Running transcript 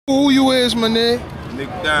Who you is, my nigga? Nick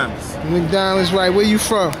Diamonds. Nick Diamonds, right. Where you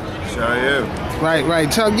from? Cheyenne. Right.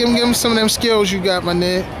 Give him some of them skills you got, my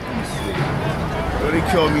nigga. Well, they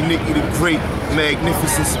call me Nicky the Great,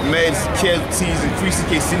 magnificence, majesty, casualties, increase in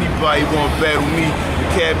case anybody want to battle me.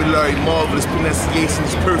 Vocabulary, marvelous, pronunciation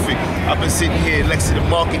is perfect. I've been sitting here in Lexington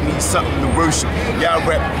market, need something to worship. Y'all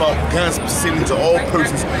rap about guns pertaining to all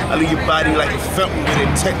persons. I leave your body like a fountain with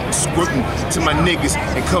a technique squirting to my niggas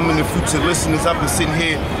and coming to future listeners. I've been sitting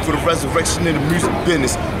here for the resurrection of the music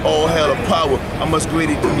business. All hell of power, I'm much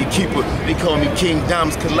greater than your keeper. They call me King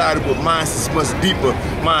Diamonds collided, but mine is much deeper.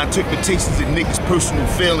 My interpretations of niggas' personal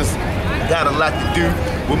feelings got a lot to do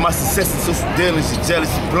with my success and social dealings. Your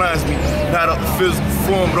jealousy blinds me, not off the physical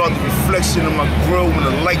form, but off the reflection of my grill when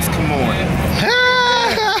the lights come on.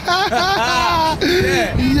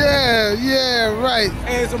 Yeah, right.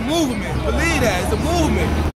 Hey, it's a movement. Believe that. It's a movement.